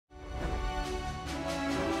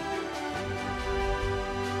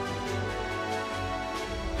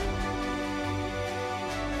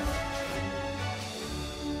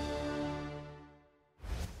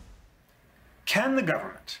Can the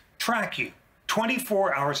government track you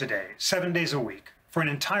 24 hours a day, 7 days a week, for an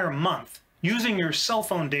entire month using your cell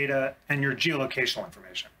phone data and your geolocational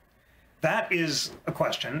information? That is a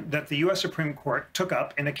question that the US Supreme Court took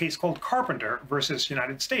up in a case called Carpenter versus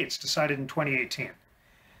United States, decided in 2018.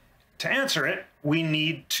 To answer it, we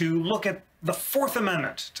need to look at the Fourth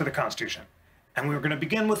Amendment to the Constitution. And we're going to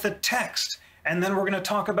begin with the text, and then we're going to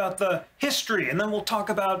talk about the history, and then we'll talk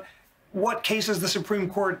about what cases the Supreme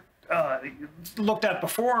Court looked at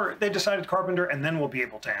before they decided Carpenter, and then we'll be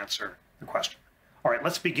able to answer the question. All right,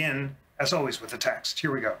 let's begin, as always, with the text. Here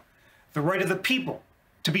we go. The right of the people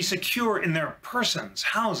to be secure in their persons,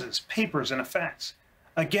 houses, papers, and effects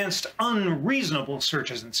against unreasonable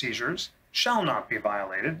searches and seizures shall not be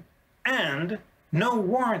violated, and no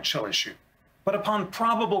warrant shall issue, but upon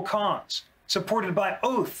probable cause, supported by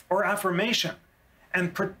oath or affirmation,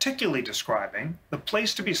 and particularly describing the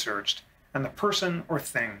place to be searched and the person or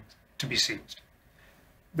thing to be seized.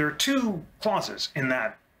 There are two clauses in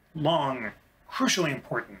that long, crucially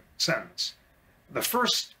important sentence. The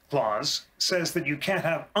first clause says that you can't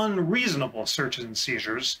have unreasonable searches and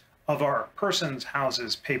seizures of our persons,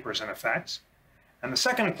 houses, papers, and effects. And the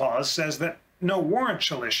second clause says that no warrant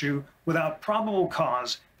shall issue without probable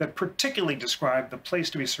cause that particularly describe the place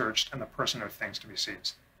to be searched and the person or things to be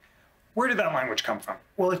seized. Where did that language come from?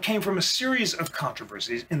 Well, it came from a series of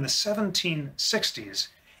controversies in the 1760s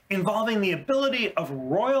involving the ability of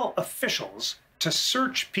royal officials to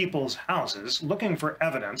search people's houses looking for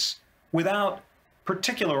evidence without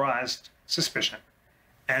particularized suspicion.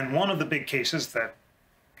 And one of the big cases that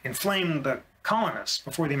inflamed the colonists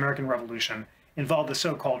before the American Revolution involved the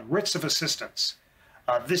so-called writs of assistance.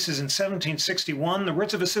 This is in 1761. The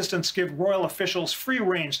writs of assistance give royal officials free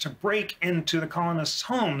range to break into the colonists'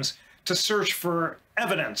 homes to search for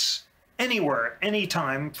evidence anywhere,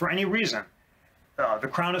 anytime, for any reason. The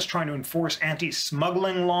Crown is trying to enforce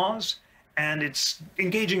anti-smuggling laws, and it's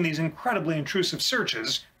engaging these incredibly intrusive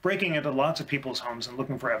searches, breaking into lots of people's homes and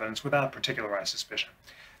looking for evidence without particularized suspicion.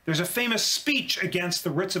 There's a famous speech against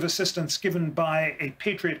the writs of assistance given by a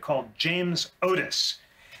patriot called James Otis.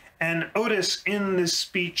 And Otis, in this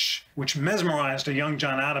speech, which mesmerized a young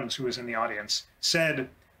John Adams who was in the audience, said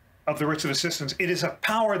of the writs of assistance, "It is a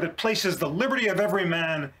power that places the liberty of every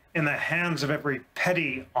man in the hands of every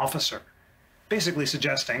petty officer," basically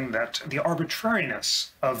suggesting that the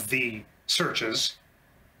arbitrariness of the searches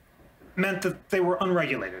meant that they were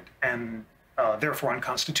unregulated and therefore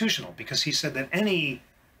unconstitutional, because he said that any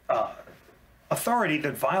authority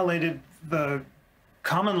that violated the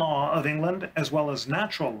common law of England as well as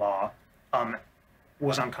natural law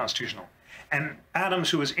was unconstitutional. And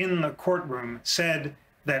Adams, who was in the courtroom, said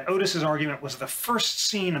that Otis's argument was the first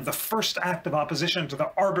scene of the first act of opposition to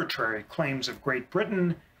the arbitrary claims of Great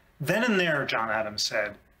Britain. Then and there, John Adams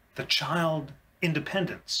said, the child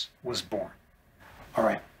independence was born. All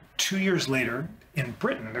right, 2 years later, in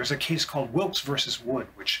Britain, there's a case called Wilkes versus Wood,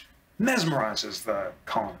 which mesmerizes the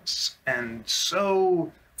colonists and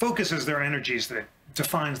so focuses their energies that it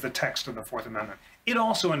defines the text of the Fourth Amendment. It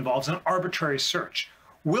also involves an arbitrary search.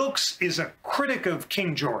 Wilkes is a critic of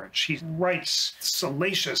King George. He writes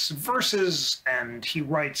salacious verses and he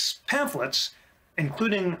writes pamphlets,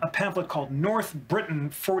 including a pamphlet called North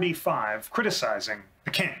Britain 45, criticizing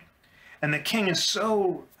the king. And the king is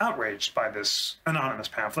so outraged by this anonymous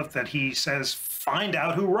pamphlet that he says, find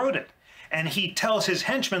out who wrote it. And he tells his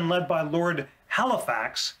henchmen, led by Lord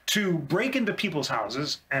Halifax, to break into people's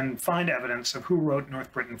houses and find evidence of who wrote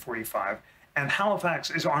North Britain 45. And Halifax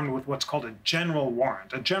is armed with what's called a general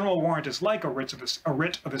warrant. A general warrant is like a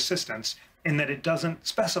writ of assistance in that it doesn't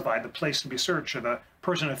specify the place to be searched or the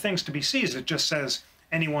person or things to be seized. It just says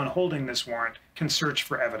anyone holding this warrant can search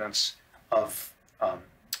for evidence of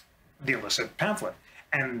the illicit pamphlet.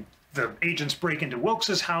 And the agents break into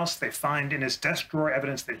Wilkes's house. They find in his desk drawer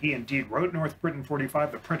evidence that he indeed wrote North Britain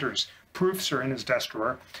 45. The printer's proofs are in his desk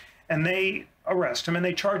drawer. And they arrest him and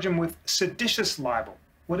they charge him with seditious libel.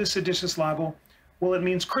 What is seditious libel? Well, it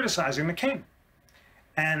means criticizing the king.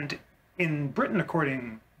 And in Britain,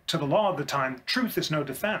 according to the law of the time, truth is no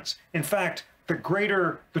defense. In fact, the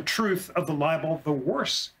greater the truth of the libel, the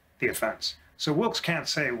worse the offense. So Wilkes can't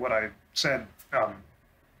say what I said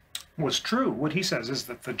was true. What he says is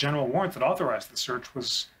that the general warrant that authorized the search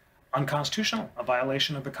was unconstitutional, a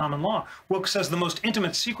violation of the common law. Wilkes says the most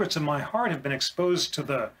intimate secrets of my heart have been exposed to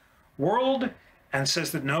the world, and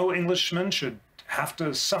says that no Englishman should have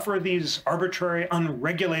to suffer these arbitrary,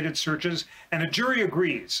 unregulated searches. And a jury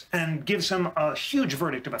agrees and gives him a huge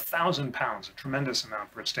verdict of £1,000, a tremendous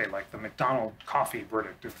amount for a state, like the McDonald coffee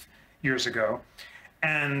verdict of years ago.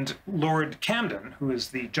 And Lord Camden, who is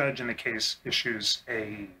the judge in the case, issues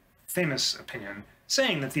a famous opinion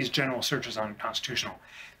saying that these general searches are unconstitutional.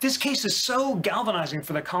 This case is so galvanizing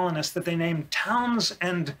for the colonists that they named towns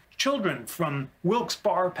and children from Wilkes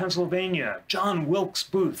Barre, Pennsylvania, John Wilkes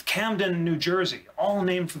Booth, Camden, New Jersey, all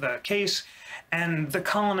named for the case. And the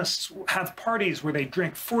colonists have parties where they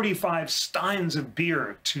drink 45 steins of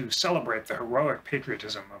beer to celebrate the heroic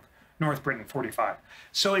patriotism of North Britain 45.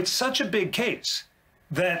 So it's such a big case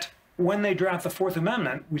that when they draft the Fourth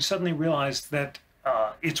Amendment, we suddenly realize that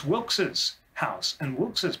it's Wilkes's house and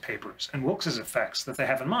Wilkes's papers and Wilkes's effects that they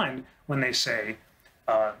have in mind when they say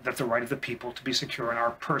that the right of the people to be secure in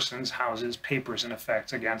our persons, houses, papers, and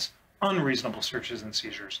effects against unreasonable searches and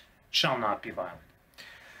seizures shall not be violated.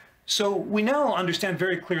 So we now understand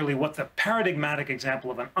very clearly what the paradigmatic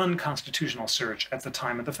example of an unconstitutional search at the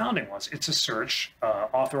time of the founding was. It's a search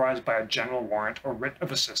authorized by a general warrant or writ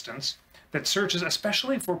of assistance that searches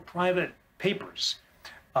especially for private papers,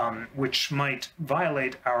 which might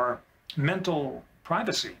violate our mental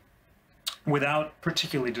privacy without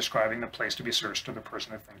particularly describing the place to be searched or the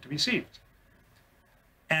person or thing to be seized.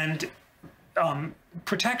 And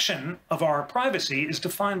protection of our privacy is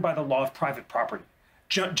defined by the law of private property.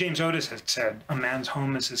 James Otis had said, a man's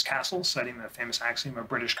home is his castle, citing the famous axiom of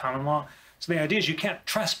British common law. So the idea is you can't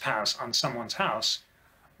trespass on someone's house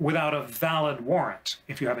without a valid warrant.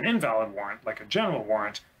 If you have an invalid warrant, like a general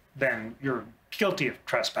warrant, then you're guilty of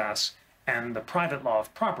trespass, and the private law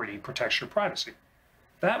of property protects your privacy.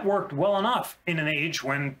 That worked well enough in an age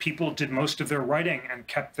when people did most of their writing and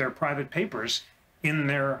kept their private papers in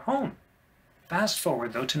their home. Fast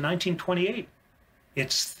forward, though, to 1928.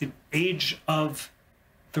 It's the age of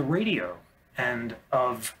the radio and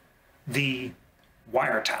of the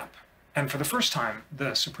wiretap. And for the first time,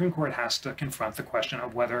 the Supreme Court has to confront the question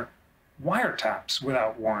of whether wiretaps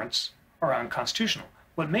without warrants are unconstitutional.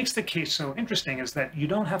 What makes the case so interesting is that you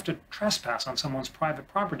don't have to trespass on someone's private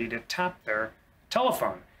property to tap their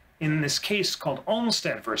telephone. In this case called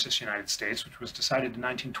Olmsted versus United States, which was decided in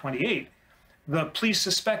 1928, the police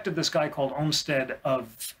suspected this guy called Olmsted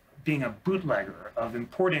of being a bootlegger, of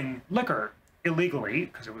importing liquor illegally,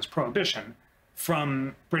 because it was prohibition,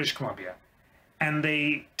 from British Columbia. And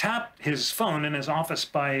they tapped his phone in his office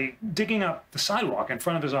by digging up the sidewalk in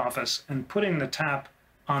front of his office and putting the tap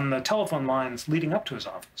on the telephone lines leading up to his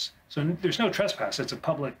office. So there's no trespass, it's a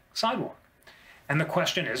public sidewalk. And the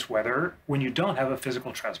question is whether, when you don't have a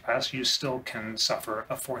physical trespass, you still can suffer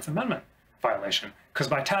a Fourth Amendment violation. Because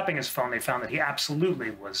by tapping his phone, they found that he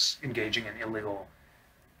absolutely was engaging in illegal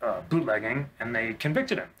bootlegging, and they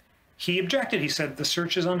convicted him. He objected. He said, the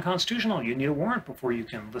search is unconstitutional. You need a warrant before you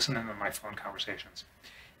can listen in on my phone conversations.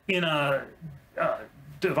 In a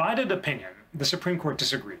divided opinion, the Supreme Court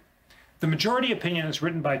disagreed. The majority opinion is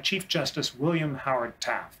written by Chief Justice William Howard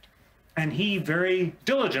Taft, and he very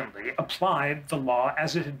diligently applied the law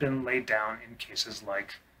as it had been laid down in cases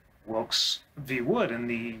like Wilkes v. Wood in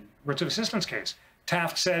the writs of assistance case.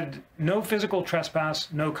 Taft said, no physical trespass,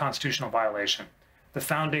 no constitutional violation. The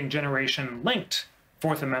founding generation linked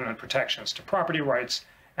Fourth Amendment protections to property rights,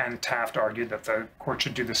 and Taft argued that the court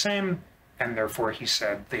should do the same, and therefore he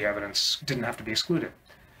said the evidence didn't have to be excluded.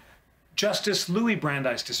 Justice Louis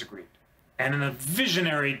Brandeis disagreed, and in a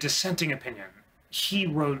visionary dissenting opinion, he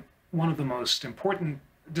wrote one of the most important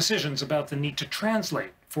decisions about the need to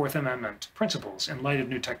translate Fourth Amendment principles in light of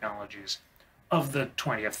new technologies of the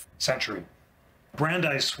 20th century.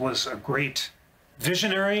 Brandeis was a great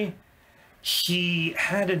visionary. He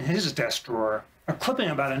had in his desk drawer a clipping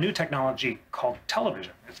about a new technology called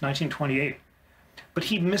television. It's 1928. But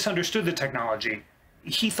he misunderstood the technology.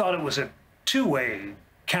 He thought it was a two-way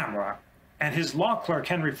camera. And his law clerk,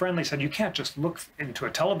 Henry Friendly, said, you can't just look into a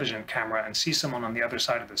television camera and see someone on the other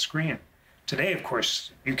side of the screen. Today, of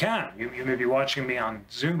course, you can. You may be watching me on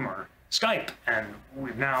Zoom or Skype, and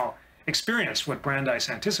we've now experienced what Brandeis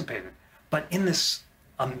anticipated. But in this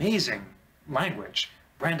amazing language,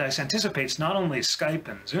 Brandeis anticipates not only Skype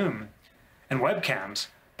and Zoom and webcams,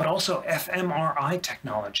 but also fMRI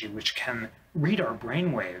technology, which can read our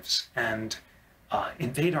brainwaves and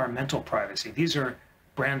invade our mental privacy. These are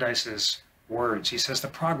Brandeis's words. He says the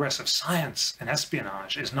progress of science and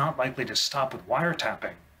espionage is not likely to stop with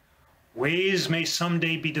wiretapping. Ways may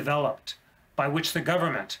someday be developed by which the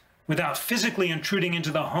government, without physically intruding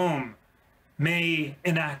into the home, may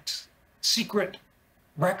enact secret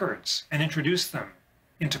records and introduce them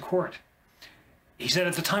into court. He said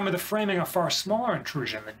at the time of the framing, a far smaller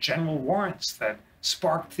intrusion, the general warrants that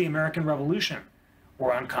sparked the American Revolution,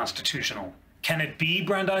 were unconstitutional. Can it be,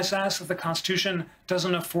 Brandeis asked, that the Constitution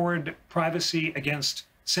doesn't afford privacy against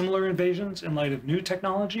similar invasions in light of new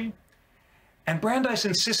technology? And Brandeis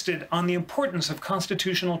insisted on the importance of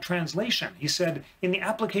constitutional translation. He said, in the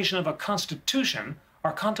application of a constitution,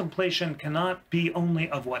 our contemplation cannot be only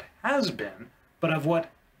of what has been, but of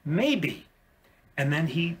what may be. And then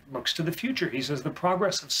he looks to the future. He says, the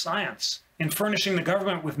progress of science in furnishing the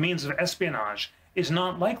government with means of espionage is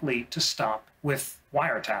not likely to stop with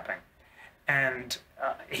wiretapping. And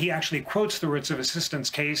he actually quotes the writs of assistance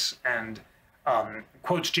case and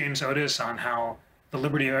quotes James Otis on how the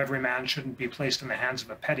liberty of every man shouldn't be placed in the hands of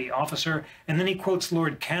a petty officer. And then he quotes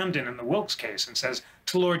Lord Camden in the Wilkes case and says,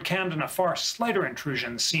 to Lord Camden, a far slighter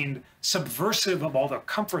intrusion seemed subversive of all the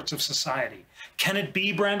comforts of society. Can it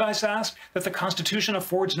be, Brandeis asked, that the Constitution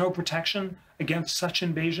affords no protection against such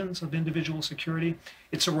invasions of individual security?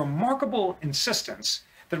 It's a remarkable insistence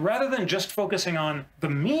that rather than just focusing on the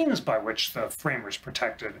means by which the framers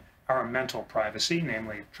protected our mental privacy,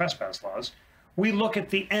 namely trespass laws, we look at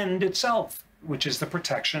the end itself, which is the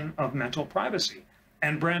protection of mental privacy.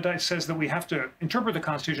 And Brandeis says that we have to interpret the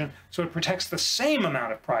Constitution so it protects the same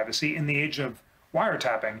amount of privacy in the age of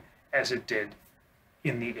wiretapping as it did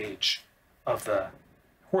in the age of the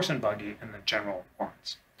horse and buggy and the general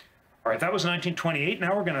warrants. All right, that was 1928.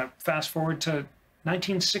 Now we're going to fast forward to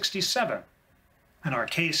 1967. And our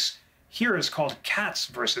case here is called Katz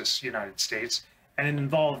versus United States. And it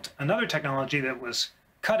involved another technology that was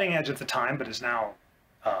cutting edge at the time, but is now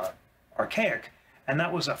archaic, and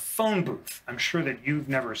that was a phone booth. I'm sure that you've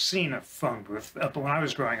never seen a phone booth, but when I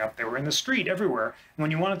was growing up, they were in the street everywhere. And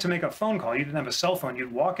when you wanted to make a phone call, you didn't have a cell phone,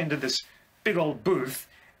 you'd walk into this big old booth,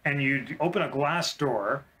 and you'd open a glass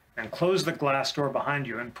door and close the glass door behind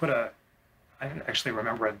you and put I actually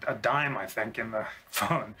remember a dime, I think, in the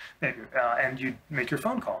phone, and you'd make your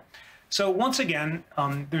phone call. So once again,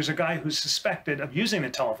 there's a guy who's suspected of using the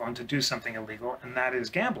telephone to do something illegal, and that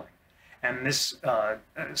is gambling. And this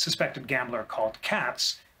suspected gambler called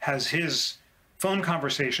Katz has his phone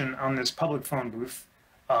conversation on this public phone booth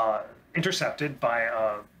intercepted by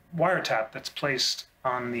a wiretap that's placed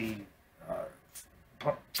on the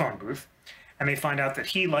phone booth. And they find out that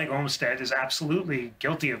he, like Olmsted, is absolutely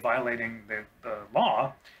guilty of violating the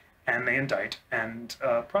law, and they indict and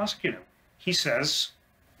prosecute him. He says,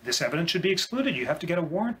 this evidence should be excluded. You have to get a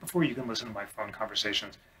warrant before you can listen to my phone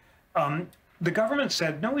conversations. The government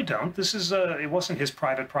said, no, we don't. This is it wasn't his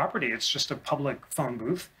private property. It's just a public phone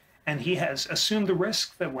booth. And he has assumed the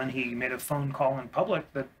risk that when he made a phone call in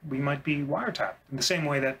public that we might be wiretapped, in the same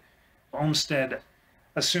way that Olmsted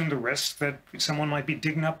assumed the risk that someone might be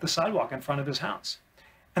digging up the sidewalk in front of his house.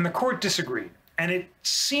 And the court disagreed. And it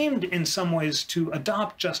seemed in some ways to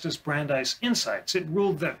adopt Justice Brandeis' insights. It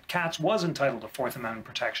ruled that Katz was entitled to Fourth Amendment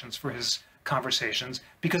protections for his conversations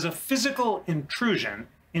because a physical intrusion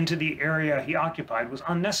into the area he occupied was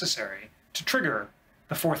unnecessary to trigger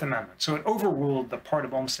the Fourth Amendment. So it overruled the part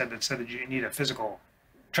of Olmsted that said that you need a physical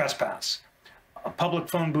trespass. A public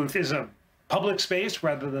phone booth is a public space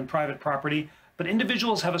rather than private property, but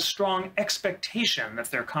individuals have a strong expectation that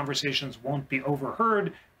their conversations won't be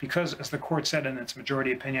overheard because, as the court said in its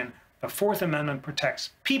majority opinion, the Fourth Amendment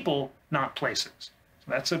protects people, not places. So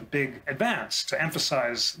that's a big advance to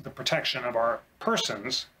emphasize the protection of our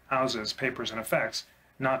persons, houses, papers, and effects,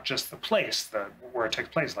 not just the place where it takes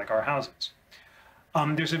place, like our houses.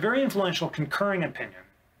 There's a very influential concurring opinion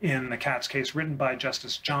in the Katz case written by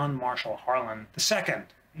Justice John Marshall Harlan II.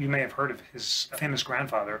 You may have heard of his famous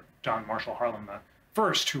grandfather, John Marshall Harlan I,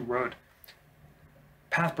 who wrote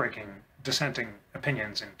path-breaking dissenting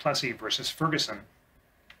opinions in Plessy versus Ferguson.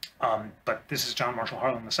 But this is John Marshall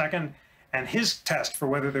Harlan II, and his test for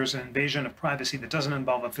whether there's an invasion of privacy that doesn't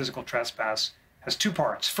involve a physical trespass has two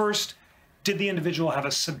parts. First, did the individual have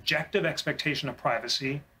a subjective expectation of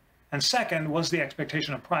privacy? And second, was the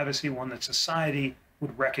expectation of privacy one that society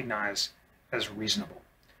would recognize as reasonable?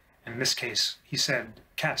 In this case, he said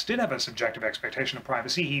Katz did have a subjective expectation of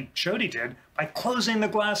privacy. He showed he did by closing the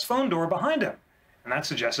glass phone door behind him. And that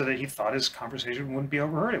suggested that he thought his conversation wouldn't be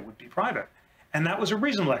overheard, it would be private. And that was a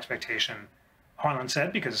reasonable expectation, Harlan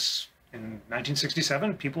said, because in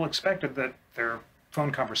 1967, people expected that their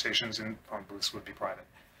phone conversations in phone booths would be private.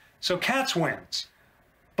 So Katz wins.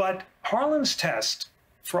 But Harlan's test,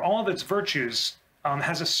 for all of its virtues,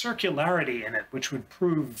 has a circularity in it, which would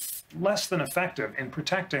prove less than effective in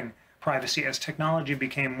protecting privacy as technology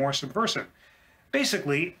became more subversive.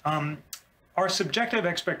 Basically, our subjective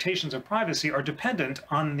expectations of privacy are dependent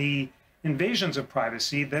on the invasions of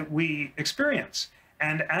privacy that we experience.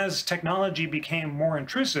 And as technology became more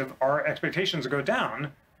intrusive, our expectations go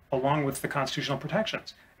down along with the constitutional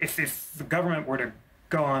protections. If the government were to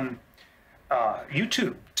go on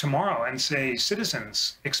YouTube tomorrow and say,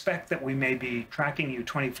 citizens, expect that we may be tracking you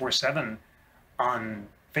 24/7 on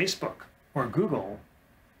Facebook, or Google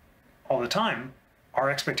all the time, our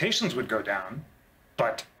expectations would go down,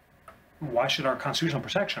 but why should our constitutional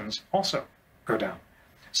protections also go down?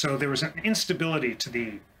 So there was an instability to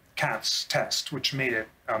the CATS test, which made it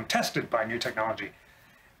tested by new technology.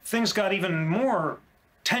 Things got even more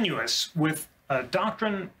tenuous with a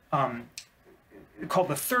doctrine called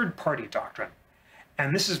the third-party doctrine.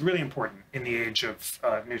 And this is really important in the age of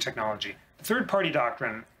new technology. The third-party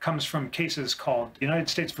doctrine comes from cases called United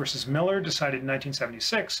States versus Miller, decided in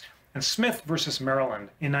 1976, and Smith versus Maryland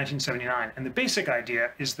in 1979. And the basic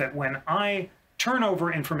idea is that when I turn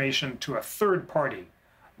over information to a third party,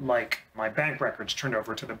 like my bank records turned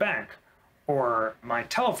over to the bank, or my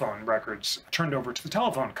telephone records turned over to the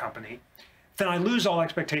telephone company, then I lose all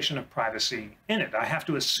expectation of privacy in it. I have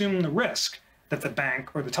to assume the risk that the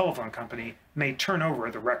bank or the telephone company may turn over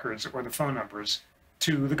the records or the phone numbers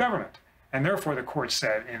to the government. And therefore, the court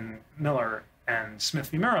said in Miller and Smith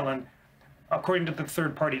v. Maryland, according to the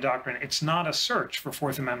third-party doctrine, it's not a search for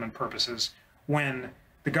Fourth Amendment purposes when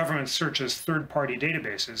the government searches third-party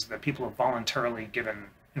databases that people have voluntarily given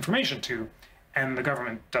information to, and the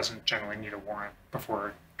government doesn't generally need a warrant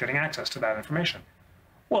before getting access to that information.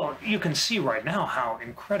 Well, you can see right now how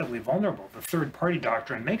incredibly vulnerable the third-party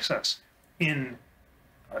doctrine makes us in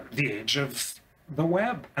the age of the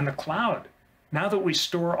web and the cloud. Now that we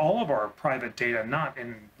store all of our private data not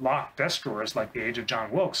in locked desk drawers like the age of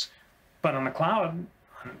John Wilkes, but on the cloud,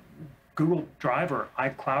 on Google Drive or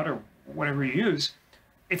iCloud or whatever you use,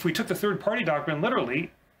 if we took the third-party doctrine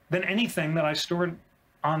literally, then anything that I stored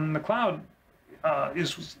on the cloud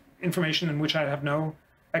is information in which I have no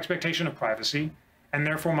expectation of privacy, and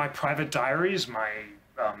therefore my private diaries, my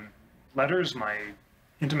letters, my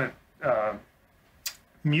intimate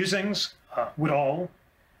musings would all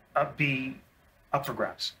be up for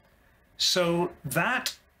grabs. So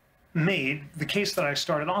that made the case that I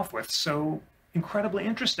started off with so incredibly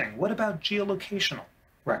interesting. What about geolocational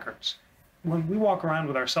records? When we walk around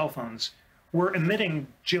with our cell phones, we're emitting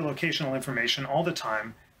geolocational information all the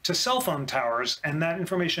time to cell phone towers, and that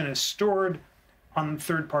information is stored on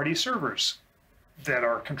third-party servers that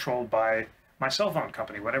are controlled by my cell phone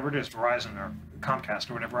company, whatever it is, Verizon or Comcast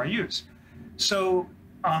or whatever I use. So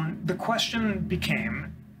the question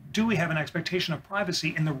became, do we have an expectation of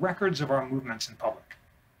privacy in the records of our movements in public?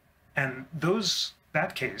 And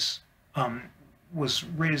that case was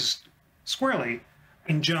raised squarely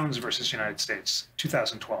in Jones versus United States,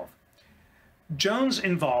 2012. Jones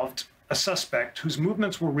involved a suspect whose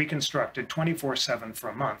movements were reconstructed 24/7 for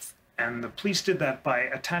a month. And the police did that by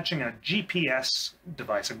attaching a GPS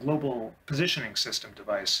device, a global positioning system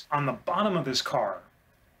device, on the bottom of his car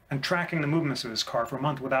and tracking the movements of his car for a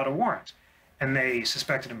month without a warrant. And they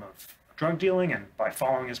suspected him of drug dealing, and by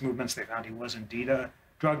following his movements, they found he was indeed a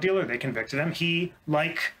drug dealer. They convicted him. He,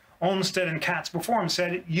 like Olmsted and Katz before him,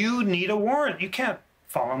 said, "You need a warrant. You can't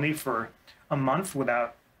follow me for a month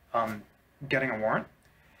without getting a warrant."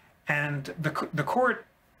 And the court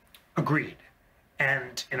agreed.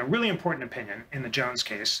 And in a really important opinion in the Jones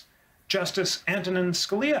case, Justice Antonin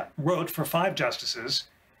Scalia wrote for 5 justices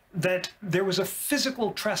that there was a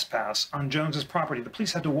physical trespass on Jones's property. The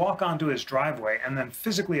police had to walk onto his driveway and then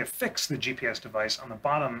physically affix the GPS device on the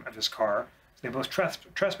bottom of his car. They both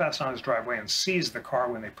trespassed on his driveway and seized the car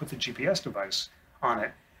when they put the GPS device on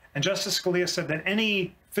it. And Justice Scalia said that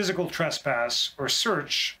any physical trespass or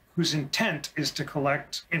search whose intent is to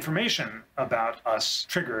collect information about us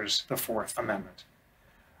triggers the Fourth Amendment.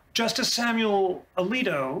 Justice Samuel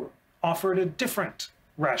Alito offered a different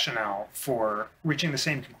rationale for reaching the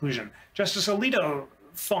same conclusion. Justice Alito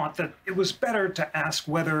thought that it was better to ask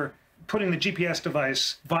whether putting the GPS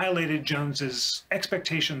device violated Jones's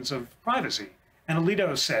expectations of privacy. And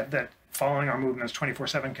Alito said that following our movements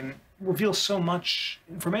 24/7 can reveal so much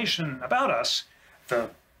information about us,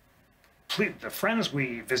 the friends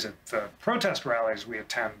we visit, the protest rallies we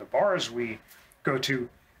attend, the bars we go to,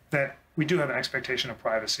 that we do have an expectation of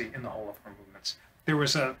privacy in the whole of our movements. There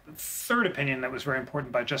was a third opinion that was very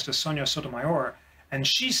important by Justice Sonia Sotomayor, and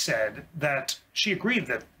she said that she agreed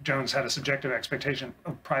that Jones had a subjective expectation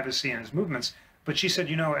of privacy in his movements, but she said,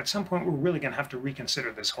 you know, at some point we're really going to have to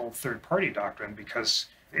reconsider this whole third-party doctrine, because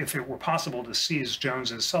if it were possible to seize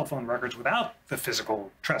Jones's cell phone records without the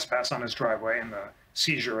physical trespass on his driveway and the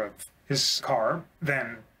seizure of his car,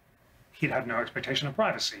 then he'd have no expectation of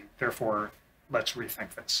privacy. Therefore, let's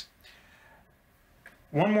rethink this.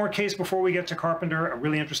 One more case before we get to Carpenter, a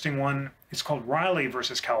really interesting one. It's called Riley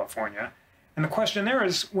versus California. And the question there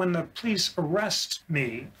is, when the police arrest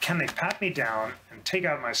me, can they pat me down and take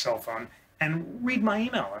out my cell phone and read my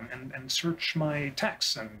email and search my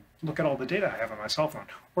texts and look at all the data I have on my cell phone?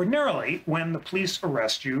 Ordinarily, when the police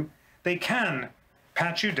arrest you, they can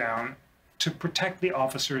pat you down to protect the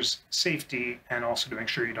officer's safety and also to make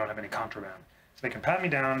sure you don't have any contraband. So they can pat me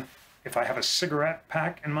down. If I have a cigarette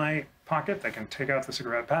pack in my pocket, they can take out the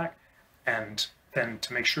cigarette pack, and then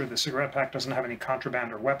to make sure the cigarette pack doesn't have any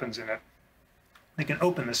contraband or weapons in it, they can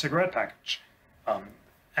open the cigarette package.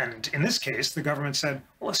 And in this case, the government said,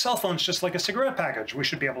 well, a cell phone's just like a cigarette package. We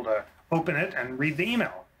should be able to open it and read the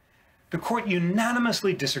email. The court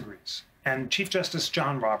unanimously disagrees. And Chief Justice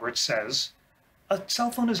John Roberts says, a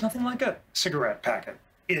cell phone is nothing like a cigarette packet.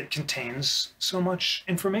 It contains so much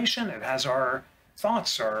information. It has our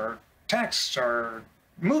thoughts, our texts, our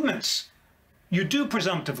movements. You do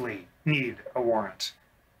presumptively need a warrant.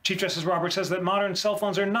 Chief Justice Roberts says that modern cell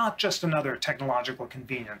phones are not just another technological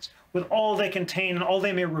convenience. With all they contain and all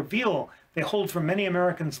they may reveal, they hold for many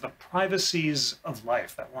Americans the privacies of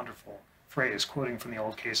life. That wonderful phrase, quoting from the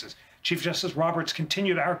old cases. Chief Justice Roberts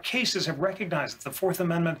continued, our cases have recognized that the Fourth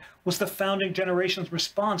Amendment was the founding generation's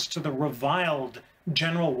response to the reviled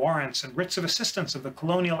general warrants and writs of assistance of the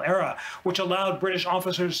colonial era, which allowed British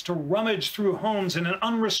officers to rummage through homes in an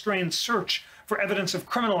unrestrained search for evidence of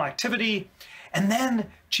criminal activity. And then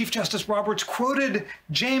Chief Justice Roberts quoted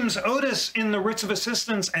James Otis in the writs of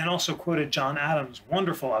assistance and also quoted John Adams'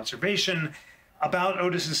 wonderful observation about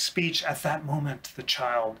Otis's speech, at that moment the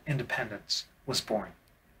child independence was born.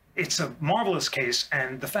 It's a marvelous case,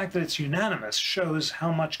 and the fact that it's unanimous shows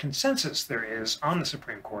how much consensus there is on the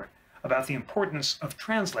Supreme Court about the importance of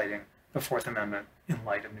translating the Fourth Amendment in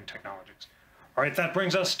light of new technologies. All right, that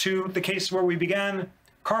brings us to the case where we began,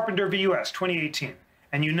 Carpenter v. US 2018.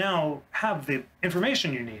 And you now have the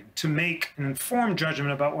information you need to make an informed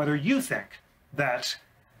judgment about whether you think that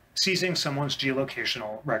seizing someone's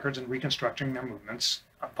geolocational records and reconstructing their movements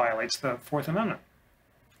violates the Fourth Amendment.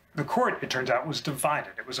 The court, it turns out, was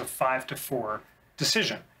divided. It was a 5-4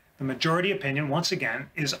 decision. The majority opinion, once again,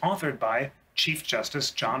 is authored by Chief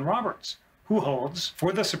Justice John Roberts, who holds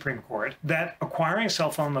for the Supreme Court that acquiring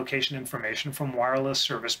cell phone location information from wireless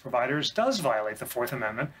service providers does violate the Fourth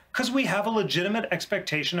Amendment because we have a legitimate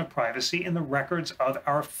expectation of privacy in the records of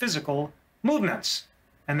our physical movements,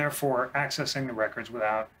 and therefore accessing the records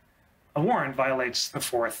without a warrant violates the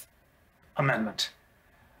Fourth Amendment.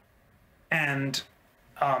 And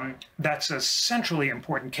that's a centrally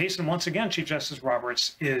important case. And once again, Chief Justice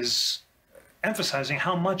Roberts is emphasizing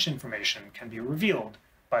how much information can be revealed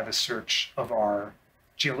by the search of our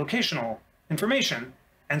geolocational information,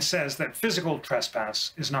 and says that physical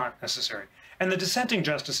trespass is not necessary. And the dissenting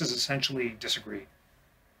justices essentially disagree.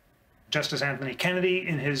 Justice Anthony Kennedy,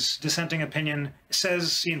 in his dissenting opinion,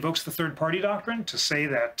 says he invokes the third party doctrine to say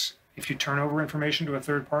that if you turn over information to a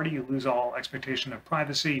third party, you lose all expectation of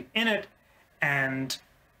privacy in it. And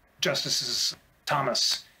Justices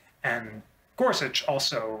Thomas and Gorsuch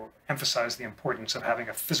also emphasize the importance of having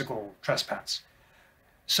a physical trespass.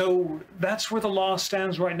 So that's where the law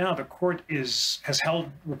stands right now. The court has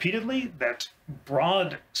held repeatedly that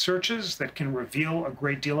broad searches that can reveal a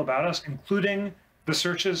great deal about us, including the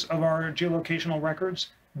searches of our geolocational records,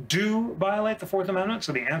 do violate the Fourth Amendment.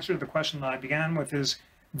 So the answer to the question that I began with is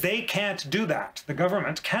they can't do that. The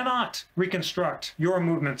government cannot reconstruct your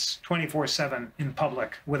movements 24/7 in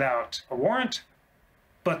public without a warrant,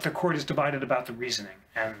 but the court is divided about the reasoning,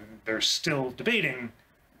 and they're still debating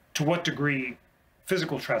to what degree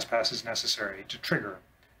physical trespass is necessary to trigger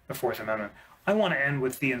the Fourth Amendment. I want to end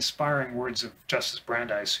with the inspiring words of Justice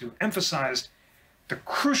Brandeis, who emphasized the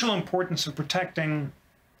crucial importance of protecting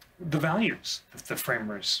the values that the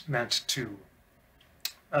framers meant to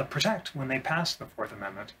protect when they passed the Fourth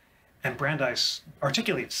Amendment. And Brandeis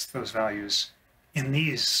articulates those values in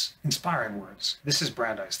these inspiring words. This is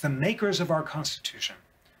Brandeis. The makers of our Constitution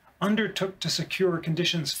undertook to secure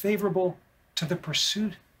conditions favorable to the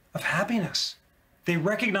pursuit of happiness. They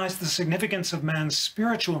recognized the significance of man's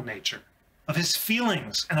spiritual nature, of his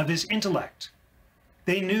feelings, and of his intellect.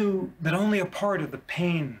 They knew that only a part of the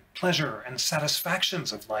pain, pleasure, and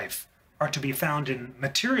satisfactions of life are to be found in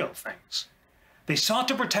material things. They sought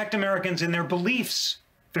to protect Americans in their beliefs,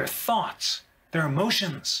 their thoughts, their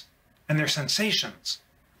emotions, and their sensations.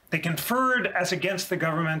 They conferred, as against the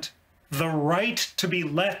government, the right to be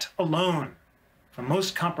let alone, the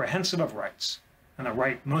most comprehensive of rights, and the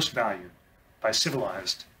right most valued by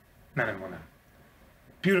civilized men and women.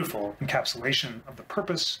 Beautiful encapsulation of the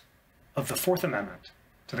purpose of the Fourth Amendment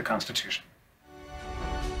to the Constitution.